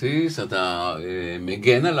מהבסיס, אתה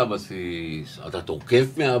מגן על הבסיס, אתה תוקף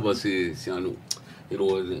מהבסיס,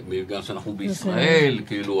 כאילו בגלל שאנחנו בישראל,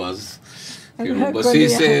 כאילו אז, כאילו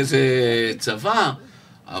בסיס זה צבא,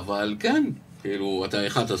 אבל כן, כאילו אתה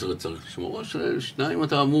אחד צריך לשמור, שניים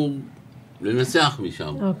אתה אמור לנסח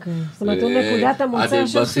משם. אוקיי, זאת אומרת, הוא נקודת המוצא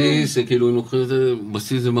שלך. בסיס, כאילו, אם לוקחים את זה,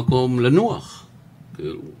 בסיס זה מקום לנוח.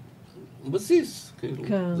 כאילו, בסיס, כאילו,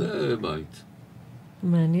 זה בית.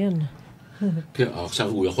 מעניין. כן, עכשיו,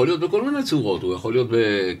 הוא יכול להיות בכל מיני צורות, הוא יכול להיות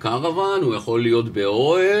בקרוון, הוא יכול להיות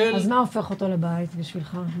באוהל. אז מה הופך אותו לבית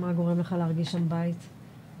בשבילך? מה גורם לך להרגיש שם בית?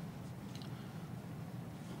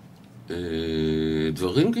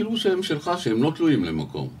 דברים כאילו שהם שלך, שהם לא תלויים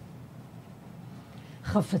למקום.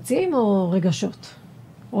 חפצים או רגשות?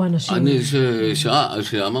 או אנשים? אני,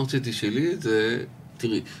 שאמרתי שלי, זה,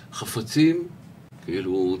 תראי, חפצים,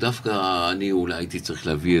 כאילו, דווקא אני אולי הייתי צריך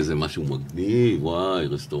להביא איזה משהו מגניב, וואי,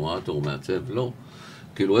 רסטורטור, מעצב, לא.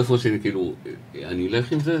 כאילו, איפה שאני, כאילו, אני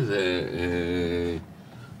אלך עם זה, זה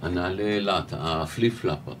הנעלי אילת,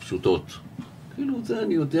 הפליפ-פלאפ, הפשוטות. כאילו, זה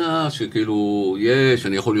אני יודע שכאילו, יש,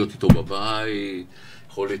 אני יכול להיות איתו בבית,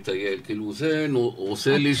 יכול לטייל, כאילו, זה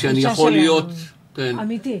עושה לי שאני יכול להיות... כן.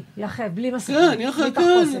 אמיתי, יחב, בלי מסכים. כן, יחב,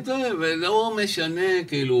 כן, ולא משנה,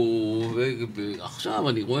 כאילו, ועכשיו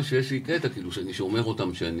אני רואה שיש לי קטע, כאילו, שאני שומר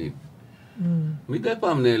אותם שנים. מדי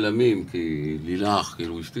פעם נעלמים, כי לילך,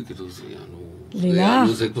 כאילו, השתיק את זה,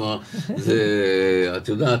 לילך? זה כבר, את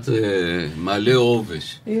יודעת, מלא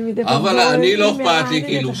עובש. אבל אני לא אכפת לי,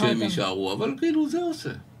 כאילו, שהם יישארו, אבל כאילו, זה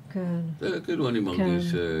עושה. כן. זה כאילו, אני מרגיש...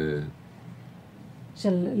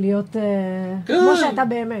 של להיות כמו שאתה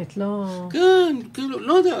באמת, לא... כן, כאילו,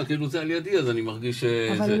 לא יודע, כאילו זה על ידי, אז אני מרגיש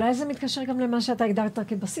אבל אולי זה מתקשר גם למה שאתה הגדרת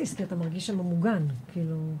כבסיס, כי אתה מרגיש שם מוגן,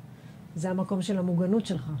 כאילו, זה המקום של המוגנות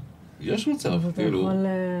שלך. יש מצב, כאילו. אתה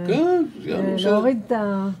כן, יכול להוריד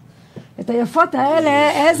את היפות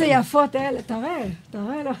האלה, איזה יפות אלה, תראה,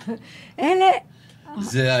 אלה...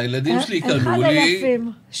 זה הילדים שלי קנו לי,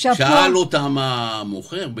 שאל אותם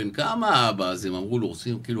המוכר, בן כמה אבא, אז הם אמרו לו,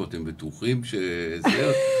 עושים, כאילו, אתם בטוחים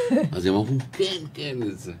שזה... אז הם אמרו, כן,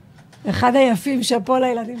 זה. אחד היפים, שפו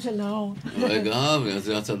לילדים של נאור. רגע,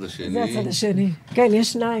 וזה הצד השני. זה הצד השני. כן,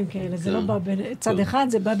 יש שניים כאלה, זה לא בא בצד אחד,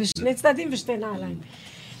 זה בא בשני צדדים ושתי נעליים.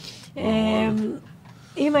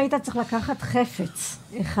 אם היית צריך לקחת חפץ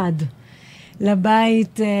אחד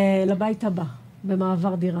לבית הבא,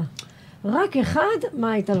 במעבר דירה, רק אחד,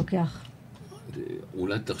 מה היית לוקח?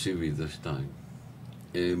 אולי תחשיבי את זה 2.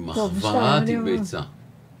 מחברת עם ביצה.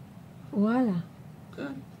 וואלה. כן.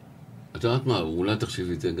 את יודעת מה, אולי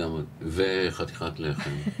תחשיבי את זה גם, וחתיכת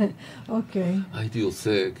לחם. אוקיי. הייתי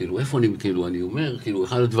עושה, כאילו, איפה אני, כאילו, אני אומר, כאילו,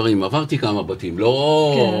 אחד הדברים, עברתי כמה בתים,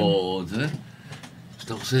 לא זה.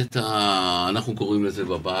 שאתה עושה את אנחנו קוראים לזה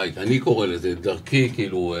בבית, אני קורא לזה, דרכי,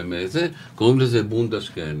 כאילו, קוראים לזה בונדש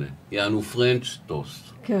כאלה. יענו פרנץ' טוסט.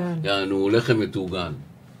 כן. יענו לחם מטוגן.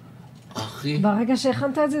 אחי... ברגע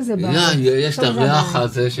שהכנת את זה, זה בא. יש את הריח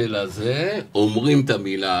הזה של הזה, אומרים את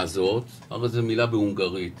המילה הזאת, הרי זו מילה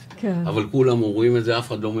בהונגרית. כן. אבל כולם אומרים את זה, אף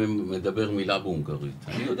אחד לא מדבר מילה בהונגרית.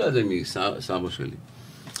 אני יודע את זה מסבא שלי.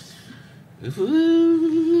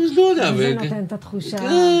 לא יודע. זה נותן את התחושה.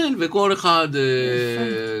 כן, וכל אחד...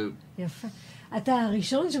 יפה. אתה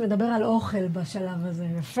הראשון שמדבר על אוכל בשלב הזה.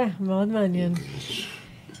 יפה, מאוד מעניין.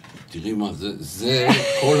 תראי מה, זה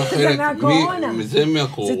כל החלק... זה מהקורונה. זה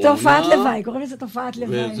מהקורונה. זה תופעת לוואי, קוראים לזה תופעת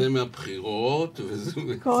לוואי. וזה מהבחירות,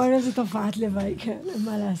 קוראים לזה תופעת לוואי, כן,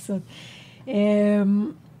 מה לעשות.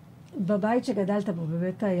 בבית שגדלת בו,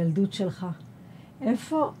 בבית הילדות שלך,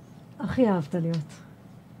 איפה הכי אהבת להיות?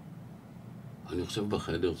 אני חושב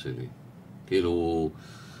בחדר שלי. כאילו,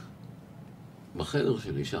 בחדר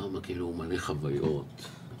שלי שם כאילו מלא חוויות.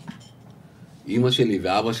 אמא שלי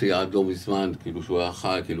ואבא שלי עד לא מזמן, כאילו שהוא היה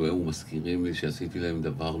חי, כאילו היו מזכירים לי שעשיתי להם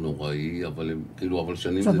דבר נוראי, אבל הם, כאילו, אבל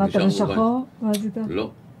שנים זה נשאר נוראי. צבעת בשחור? מה עשית?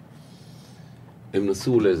 לא. הם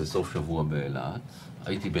נסעו לאיזה סוף שבוע באילת,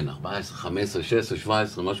 הייתי בן 14, 15, 16,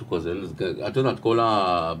 17, משהו כזה, את יודעת, כל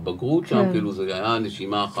הבגרות שם, כאילו זה היה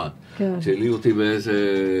נשימה אחת. שלי אותי באיזה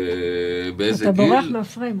גיל. אתה בורח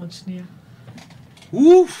מהפריים עוד שנייה.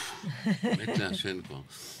 אוף! מת לעשן כבר.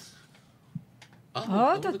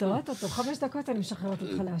 אותו, 5 דקות אני משחררת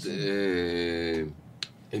אותך לעשן.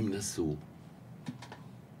 הם נסעו,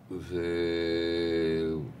 ובאו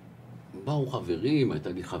חברים, הייתה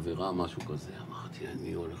לי חברה, משהו כזה, אמרתי,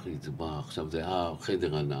 אני הולך לצבוע, עכשיו זה היה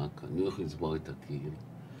חדר ענק, אני הולך לצבוע את הקיר.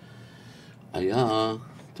 היה,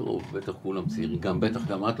 טוב, בטח כולם צעירים, בטח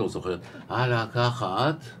גם את לא זוכרת, להקה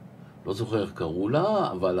אחת, לא זוכר איך קראו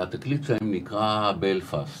לה, אבל התקליט שלהם נקרא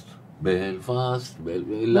בלפאסט.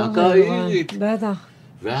 להקה אירית. בטח.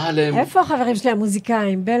 ועליהם... איפה החברים שלי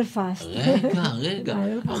המוזיקאים? בלפאסט. רגע.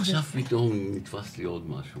 עכשיו פתאום נתפס לי עוד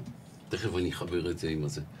משהו. תכף אני אחבר את זה עם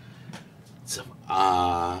הזה.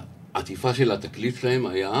 העטיפה של התקליט שלהם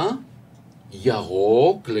היה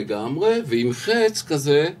ירוק לגמרי, ועם חץ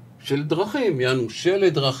כזה של דרכים. יענו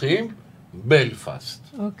שלט דרכים, בלפאסט.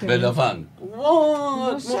 בלבן. כמו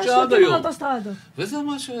שעד היום. וזה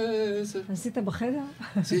מה ש... עשית בחדר?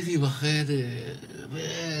 עשיתי בחדר,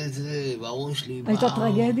 וזה, וההורים שלי... הייתה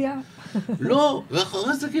טרגדיה? לא,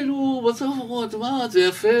 ואחרי זה כאילו, בסוף אמרות, מה, זה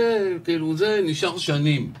יפה, כאילו זה נשאר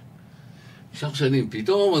שנים.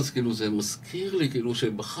 פתאום, אז כאילו זה מזכיר לי, כאילו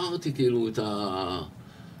שבחרתי כאילו את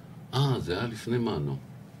זה היה לפני מנו.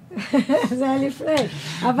 זה היה לפני,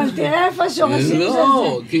 אבל תראה איפה השורשים של זה.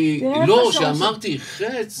 לא, שאמרתי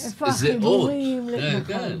חץ זה אות.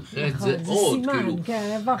 כן, חץ זה אות. זה סימן,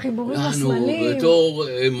 כן, איפה החיבורים הסמלים. בתור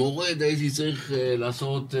מורד הייתי צריך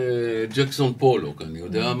לעשות ג'קסון פולוק, אני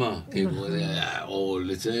יודע מה. או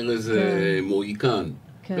לצייר איזה מוהיקן,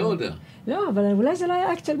 לא יודע. לא, אבל אולי זה לא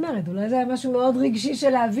היה אקט של מרד, אולי זה היה משהו מאוד רגשי של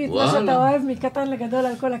להביא את מה שאתה אוהב מקטן לגדול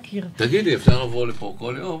על כל הקיר. תגידי, אפשר לבוא לפה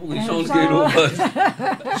כל יום ראשון כאילו?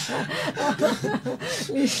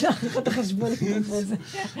 להשלח לך את החשבון הזה.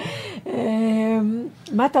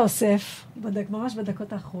 מה אתה אוסף? ממש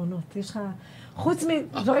בדקות האחרונות. יש לך, חוץ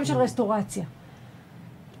מדברים של רסטורציה.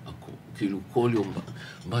 כאילו כל יום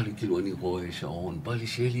בא לי, כאילו אני רואה שעון, בא לי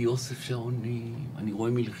שיהיה לי אוסף שעונים, אני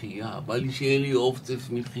רואה מלחייה, בא לי שיהיה לי אוסף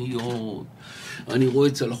מלחיות, אני רואה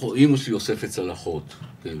צלחות, אמא שלי אוספת צלחות,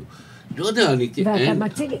 כאילו, לא יודע, אני... ואתה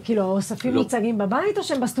מציג, כאילו, האוספים מוצגים בבית או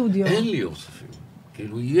שהם בסטודיו? אין לי אוספים.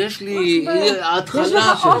 כאילו, יש לי התחלה של... יש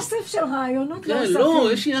לך אוסף של רעיונות לאוספים. כן, לא,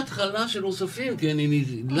 יש לי התחלה של אוספים, כי אני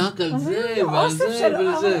נדלק על זה ועל זה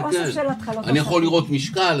ועל זה, כן. אני יכול לראות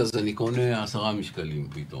משקל, אז אני קונה 10 משקלים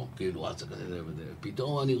פתאום. כאילו,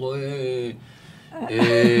 פתאום אני רואה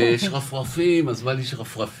שרפרפים, אז בא לי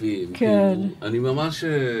שרפרפים. כן. אני ממש...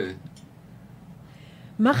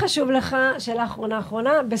 מה חשוב לך, שאלה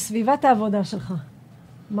אחרונה, בסביבת העבודה שלך?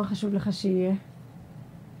 מה חשוב לך שיהיה?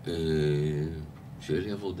 שיהיה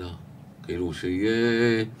לי עבודה. כאילו,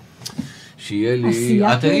 שיהיה לי...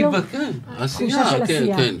 עשייה כאילו? כן, עשייה,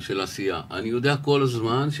 כן, של עשייה. אני יודע כל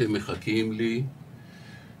הזמן שמחכים לי,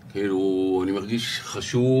 כאילו, אני מרגיש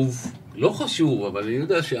חשוב, לא חשוב, אבל אני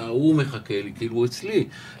יודע שההוא מחכה לי, כאילו, הוא אצלי.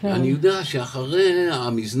 אני יודע שאחרי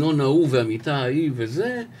המזנון ההוא והמיטה ההיא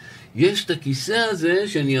וזה, יש את הכיסא הזה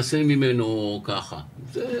שאני אעשה ממנו ככה.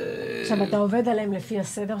 עכשיו, אתה עובד עליהם לפי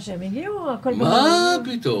הסדר שהם הגיעו? מה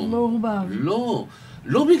פתאום? מעורבב.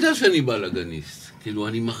 לא בגלל שאני בלגניסט. כאילו,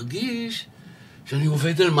 אני מרגיש שאני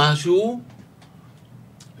עובד על משהו,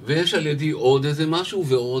 ויש על ידי עוד איזה משהו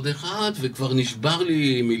ועוד אחד, וכבר נשבר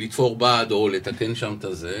לי מלתפור בד או לתקן שם את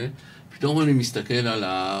הזה. פתאום אני מסתכל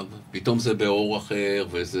עליו, פתאום זה באור אחר,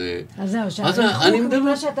 וזה... אז זהו, שהריחוק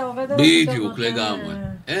ממה שאתה עובד עליו... בדיוק, לגמרי.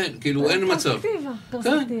 אין, כאילו, אין מצב.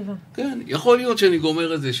 פרספקטיבה. כן, יכול להיות שאני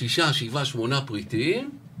גומר איזה 6, 7, 8 פריטים,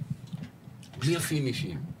 בלי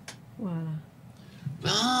הפינישים. וואלה.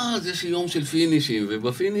 ואז יש יום של פינישים,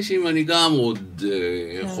 ובפינישים אני גם עוד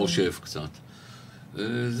חושב קצת.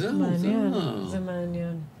 זהו, מעניין, זה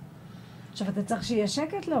מעניין. עכשיו, אתה צריך שיהיה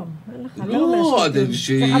שקט? לא. אין לך, לא,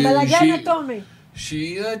 הבלגן אטומי.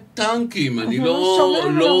 שיהיה טנקים, אני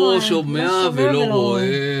לא שומע ולא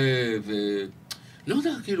רואה, לא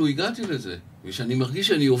יודע, כאילו הגעתי לזה. ושאני מרגיש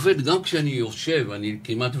שאני עובד גם כשאני יושב, אני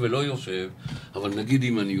כמעט ולא יושב, אבל נגיד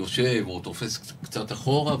אם אני יושב או תופס קצת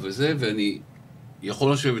אחורה וזה, ואני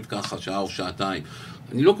יכול לשבת ככה שעה או שעתיים.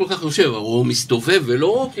 אני לא כל כך יושב, או מסתובב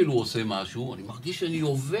ולא כאילו עושה משהו, אני מרגיש שאני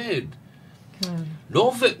עובד. כן.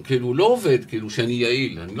 לא עובד, כאילו שאני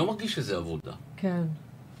יעיל, אני לא מרגיש שזה עבודה. כן.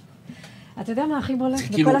 אתה יודע מה הכי בולט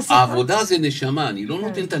בכל כאילו, השיחה? העבודה זה נשמה, אני לא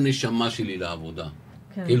נותן את הנשמה שלי לעבודה.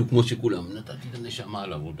 כאילו כמו שכולם, נתתי את הנשמה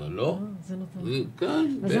לעבודה, לא? זה נותן.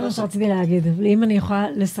 כן. וזה מה שרציתי להגיד, אם אני יכולה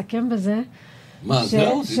לסכם בזה... מה,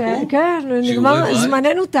 זהו? סיפור? כן, נגמר,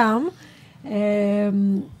 זמננו תם,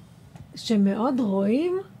 שמאוד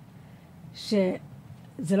רואים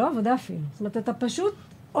שזה לא עבודה אפילו. זאת אומרת, אתה פשוט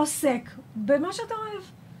עוסק במה שאתה אוהב.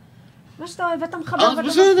 מה שאתה אוהב, ואתה מחבר, אז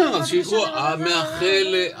בסדר, אז שיקרו,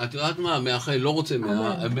 המאחל, את יודעת מה, המאחל לא רוצה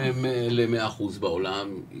ל-100% בעולם,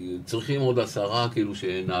 צריכים עוד 10 כאילו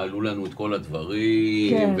שנעלו לנו את כל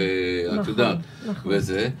הדברים, ואת יודעת,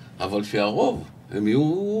 וזה, אבל שהרוב, הם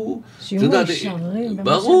יהיו... שיהיו מאושרים.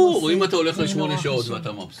 ברור, אם אתה הולך ל8 שעות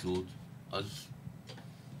ואתה מבסוט,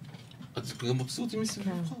 אז גם מבסוט עם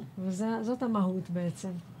מסביבך. וזאת המהות בעצם.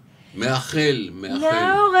 מאחל.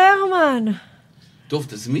 נאור הרמן. טוב,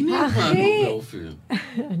 תזמיני אותנו לאופיר.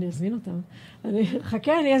 אני אזמין אותם.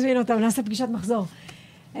 חכה, אני אזמין אותם, נעשה פגישת מחזור.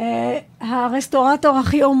 הרסטורטור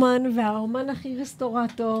הכי אומן, והאומן הכי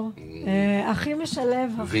רסטורטור, הכי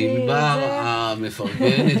משלב, הכי... וענבר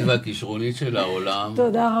המפרגנת והכישרונית של העולם.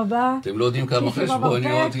 תודה רבה. אתם לא יודעים כמה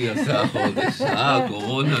חשבוניות היא עשה חודש.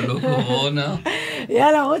 קורונה, לא קורונה.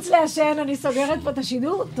 יאללה, רוץ לעשן, אני סוגרת פה את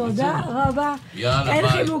השידור. תודה רבה. יאללה, ביי. אין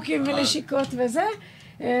חיבוקים ונשיקות וזה.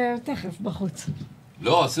 תכף, בחוץ.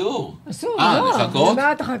 לא, אסור. אסור, לא. לחכות?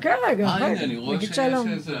 אתה חכה רגע. הנה, אני רואה שיש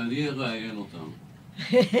איזה, אני אראיין אותם.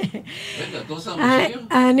 רגע, את לא שמה שיר?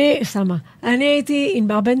 אני שמה. אני הייתי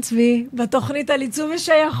ענבר בן צבי, בתוכנית על עיצוב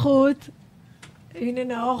ושייכות. הנה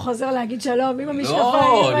נאור חוזר להגיד שלום עם המשקפיים.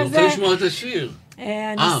 לא, אני רוצה לשמוע את השיר.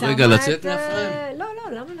 רגע, לצאת מהפריים? לא,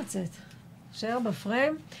 למה לצאת? שער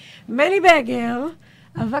בפריים. מני בגר,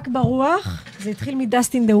 אבק ברוח, זה התחיל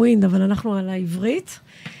מדאסט אין דה ווינד, אבל אנחנו על העברית.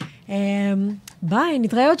 ביי,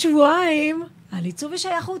 נתראה עוד שבועיים על עיצוב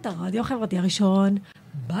ושייכות, הרדיו החברתי הראשון.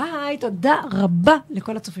 ביי, תודה רבה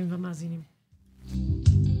לכל הצופים והמאזינים.